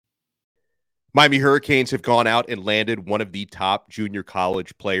Miami Hurricanes have gone out and landed one of the top junior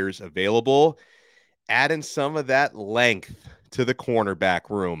college players available, adding some of that length to the cornerback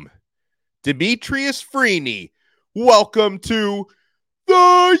room. Demetrius Freeney, welcome to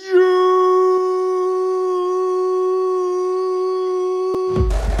the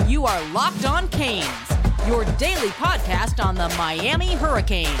You are Locked On Canes, your daily podcast on the Miami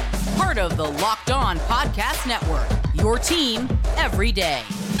Hurricanes, part of the Locked On Podcast Network, your team every day.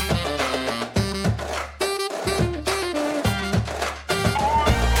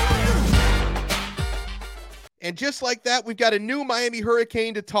 And just like that, we've got a new Miami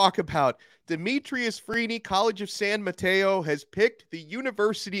Hurricane to talk about. Demetrius Freeney, College of San Mateo, has picked the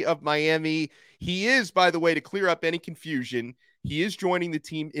University of Miami. He is, by the way, to clear up any confusion, he is joining the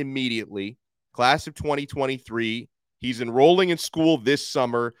team immediately. Class of 2023. He's enrolling in school this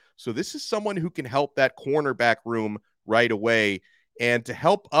summer. So this is someone who can help that cornerback room right away. And to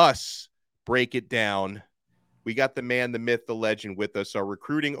help us break it down, we got the man, the myth, the legend with us, our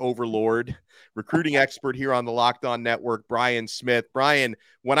recruiting overlord, recruiting expert here on the Locked On Network, Brian Smith. Brian,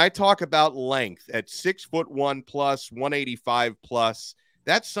 when I talk about length at 6'1" plus, 185 plus,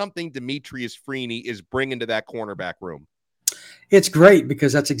 that's something Demetrius Freeney is bringing to that cornerback room. It's great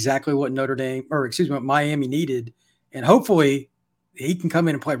because that's exactly what what Miami needed. And hopefully he can come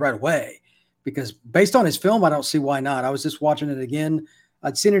in and play right away because based on his film, I don't see why not. I was just watching it again.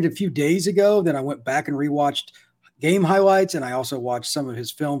 I'd seen it a few days ago. Then I went back and rewatched game highlights. And I also watched some of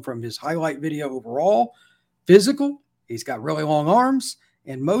his film from his highlight video overall. Physical. He's got really long arms.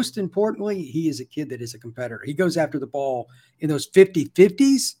 And most importantly, he is a kid that is a competitor. He goes after the ball in those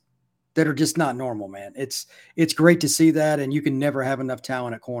 50-50s that are just not normal, man. It's great to see that. And you can never have enough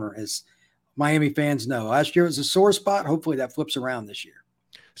talent at corner, as Miami fans know. Last year was a sore spot. Hopefully that flips around this year.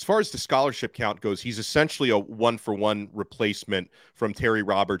 As far as the scholarship count goes, he's essentially a one-for-one replacement from Terry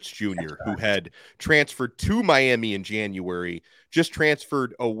Roberts Jr., who had transferred to Miami in January, just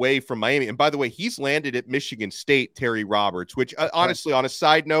transferred away from Miami. And by the way, he's landed at Michigan State, Terry Roberts, which honestly, on a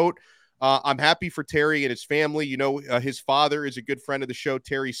side note, I'm happy for Terry and his family. You know, his father is a good friend of the show,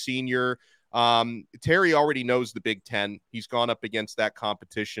 Terry Sr. Terry already knows the Big Ten. He's gone up against that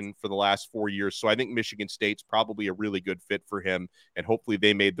competition for the last 4 years. So I think Michigan State's probably a really good fit for him, and hopefully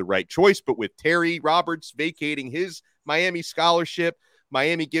they made the right choice. But with Terry Roberts vacating his Miami scholarship,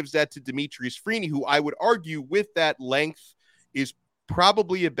 Miami gives that to Demetrius Freeney, who I would argue with that length is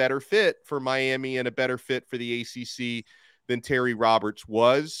probably a better fit for Miami and a better fit for the ACC than Terry Roberts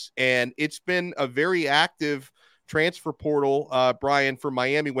was. And it's been a very active transfer portal, Brian, for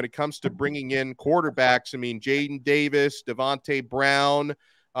Miami when it comes to bringing in quarterbacks. I mean, Jaden Davis, Devontae Brown,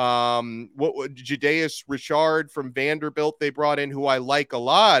 Jadeus Richard from Vanderbilt they brought in, who I like a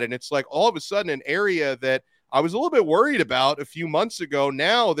lot. And it's like all of a sudden an area that I was a little bit worried about a few months ago.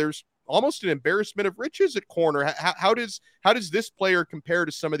 Now there's almost an embarrassment of riches at corner. How does this player compare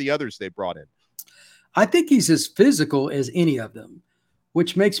to some of the others they brought in? I think he's as physical as any of them,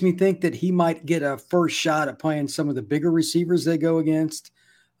 which makes me think that he might get a first shot at playing some of the bigger receivers they go against.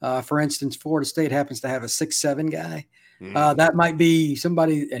 For instance, Florida State happens to have a 6'7" guy. That might be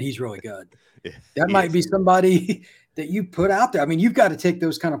somebody, and he's really good. That might be somebody that you put out there. I mean, you've got to take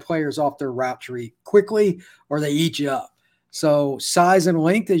those kind of players off their route tree quickly or they eat you up. So size and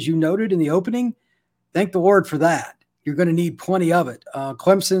length, as you noted in the opening, thank the Lord for that. You're going to need plenty of it.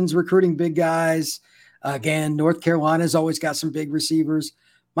 Clemson's recruiting big guys. Again, North Carolina's always got some big receivers.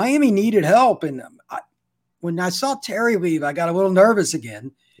 Miami needed help. And when I saw Terry leave, I got a little nervous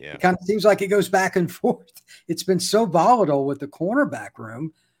again. Yeah. It kind of seems like it goes back and forth. It's been so volatile with the cornerback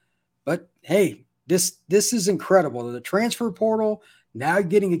room. But, hey, this is incredible. The transfer portal, now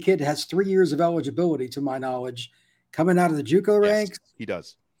getting a kid that has 3 years of eligibility, to my knowledge, coming out of the JUCO ranks. He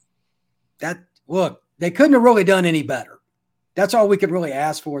does. Look, they couldn't have really done any better. That's all we could really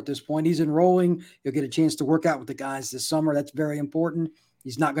ask for at this point. He's enrolling. You'll get a chance to work out with the guys this summer. That's very important.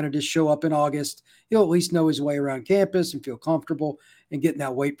 He's not going to just show up in August. He'll at least know his way around campus and feel comfortable in getting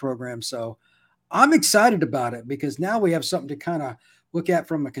that weight program. So I'm excited about it because now we have something to kind of look at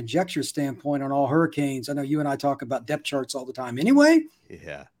from a conjecture standpoint on all Hurricanes. I know you and I talk about depth charts all the time anyway.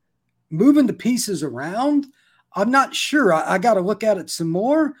 Yeah. Moving the pieces around, I'm not sure. I got to look at it some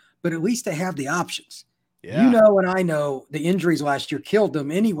more, but at least they have the options. Yeah. You know, and I know the injuries last year killed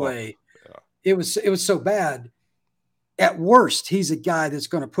them anyway. Oh, yeah. It was so bad. At worst, he's a guy that's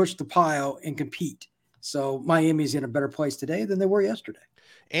going to push the pile and compete. So Miami's in a better place today than they were yesterday.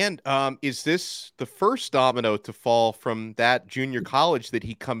 And is this the first domino to fall from that junior college that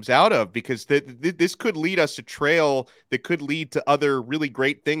he comes out of? Because this could lead us a trail that could lead to other really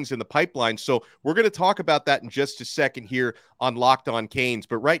great things in the pipeline. So we're going to talk about that in just a second here on Locked On Canes.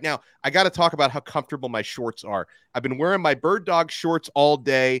 But right now, I got to talk about how comfortable my shorts are. I've been wearing my Bird Dog shorts all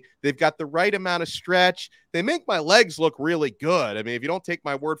day. They've got the right amount of stretch. They make my legs look really good. I mean, if you don't take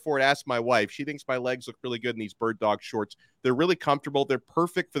my word for it, ask my wife. She thinks my legs look really good in these Bird Dog shorts. They're really comfortable. They're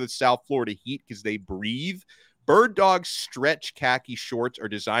perfect for the South Florida heat because they breathe. Bird Dog stretch khaki shorts are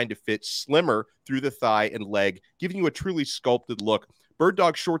designed to fit slimmer through the thigh and leg, giving you a truly sculpted look. Bird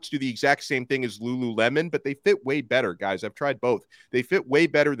Dog shorts do the exact same thing as Lululemon, but they fit way better, guys. I've tried both. They fit way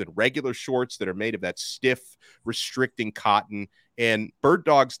better than regular shorts that are made of that stiff, restricting cotton. And Bird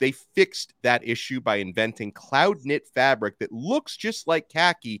Dogs, they fixed that issue by inventing cloud knit fabric that looks just like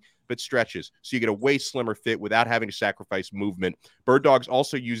khaki, but stretches. So you get a way slimmer fit without having to sacrifice movement. Bird Dogs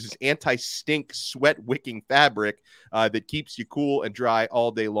also uses anti-stink sweat wicking fabric that keeps you cool and dry all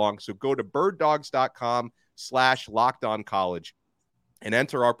day long. So go to birddogs.com/lockedoncollege and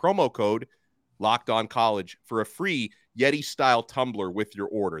enter our promo code LockedOnCollege for a free Yeti-style tumbler with your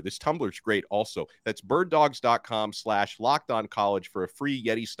order. This tumbler's great also. That's birddogs.com/lockedoncollege for a free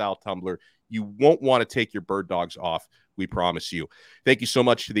Yeti-style tumbler. You won't want to take your Bird Dogs off. We promise you. Thank you so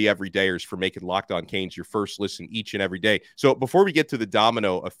much to the everydayers for making Locked On Canes your first listen each and every day. So before we get to the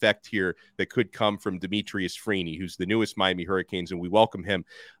domino effect here that could come from Demetrius Freeney, who's the newest Miami Hurricanes, and we welcome him.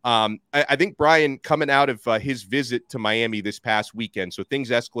 I think Brian, coming out of his visit to Miami this past weekend, so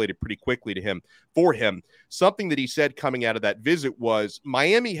things escalated pretty quickly for him. Something that he said coming out of that visit was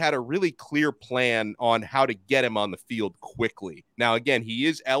Miami had a really clear plan on how to get him on the field quickly. Now, again, he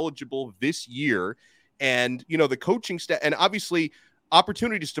is eligible this year. And, you know, the coaching staff, and obviously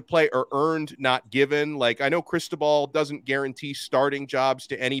opportunities to play are earned, not given. Like, I know Cristobal doesn't guarantee starting jobs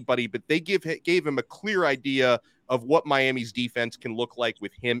to anybody, but they gave him a clear idea of what Miami's defense can look like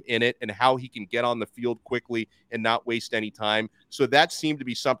with him in it and how he can get on the field quickly and not waste any time. So that seemed to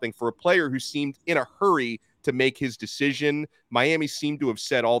be something for a player who seemed in a hurry to make his decision. Miami seemed to have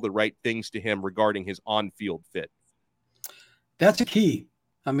said all the right things to him regarding his on-field fit. That's a key.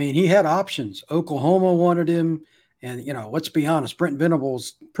 I mean, he had options. Oklahoma wanted him. And, you know, let's be honest, Brent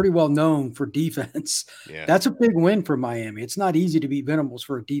Venables pretty well known for defense. Yeah. That's a big win for Miami. It's not easy to beat Venables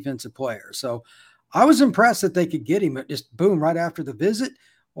for a defensive player. So I was impressed that they could get him. Just boom, right after the visit.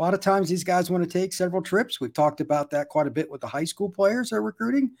 A lot of times these guys want to take several trips. We've talked about that quite a bit with the high school players they're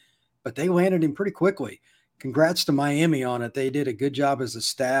recruiting, but they landed him pretty quickly. Congrats to Miami on it. They did a good job as a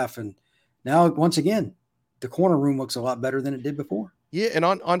staff. And now, once again, the corner room looks a lot better than it did before. Yeah, and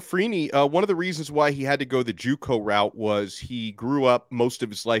on Freeney, one of the reasons why he had to go the JUCO route was he grew up most of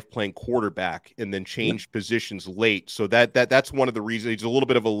his life playing quarterback and then changed positions late. So that's one of the reasons. He's a little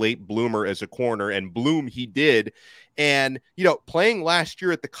bit of a late bloomer as a corner, and bloom he did. And, you know, playing last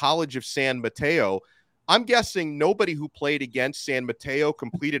year at the College of San Mateo, I'm guessing nobody who played against San Mateo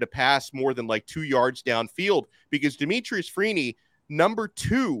completed a pass more than like 2 yards downfield, because Demetrius Freeney, number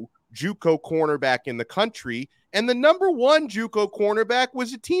 2 JUCO cornerback in the country, and the number 1 JUCO cornerback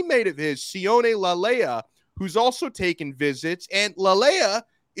was a teammate of his, Sione Lalea, who's also taken visits. And Lalea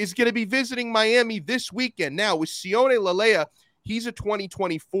is going to be visiting Miami this weekend. Now, with Sione Lalea, he's a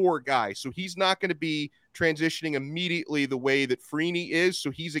 2024 guy, so he's not going to be transitioning immediately the way that Freeney is.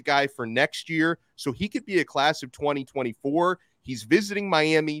 So he's a guy for next year. So he could be a class of 2024. He's visiting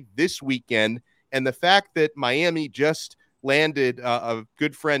Miami this weekend. And the fact that Miami just landed a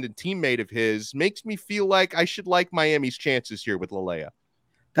good friend and teammate of his makes me feel like I should like Miami's chances here with Lalea.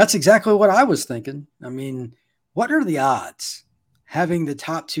 That's exactly what I was thinking. I mean, what are the odds having the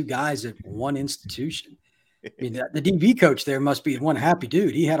top 2 guys at one institution? I mean, the DB coach there must be one happy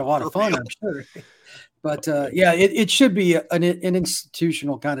dude. He had a lot of fun, I'm sure. But yeah, it should be an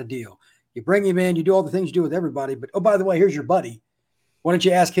institutional kind of deal. You bring him in, you do all the things you do with everybody, but, oh, by the way, here's your buddy. Why don't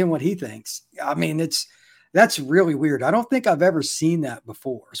you ask him what he thinks? I mean, that's really weird. I don't think I've ever seen that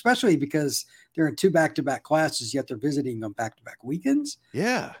before, especially because they're in 2 back-to-back classes, yet they're visiting on back-to-back weekends.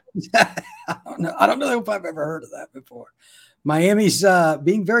 Yeah. I don't know if I've ever heard of that before. Miami's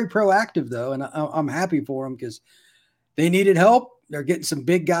being very proactive, though, and I'm happy for them because they needed help. They're getting some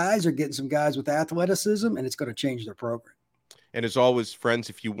big guys. They're getting some guys with athleticism, and it's going to change their program. And as always, friends,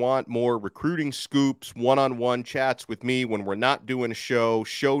 if you want more recruiting scoops, one-on-one chats with me when we're not doing a show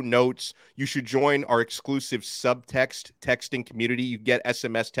notes, you should join our exclusive subtext texting community. You get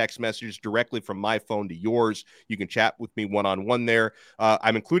SMS text messages directly from my phone to yours. You can chat with me one-on-one there.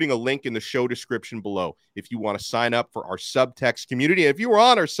 I'm including a link in the show description below if you want to sign up for our subtext community. And if you were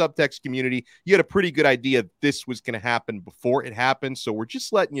on our subtext community, you had a pretty good idea this was going to happen before it happened. So we're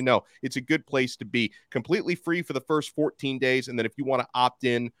just letting you know it's a good place to be. Completely free for the first 14 days. And then if you want to opt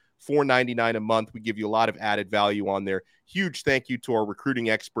in, $4.99 a month, we give you a lot of added value on there. Huge thank you to our recruiting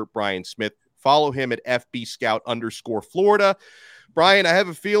expert, Brian Smith. Follow him at FBScout_Florida. Brian, I have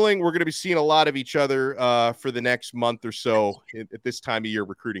a feeling we're going to be seeing a lot of each other for the next month or so at this time of year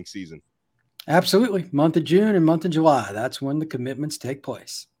recruiting season. Absolutely. Month of June and month of July. That's when the commitments take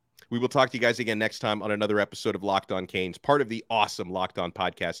place. We will talk to you guys again next time on another episode of Locked On Canes, part of the awesome Locked On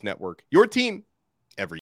Podcast Network. Your team every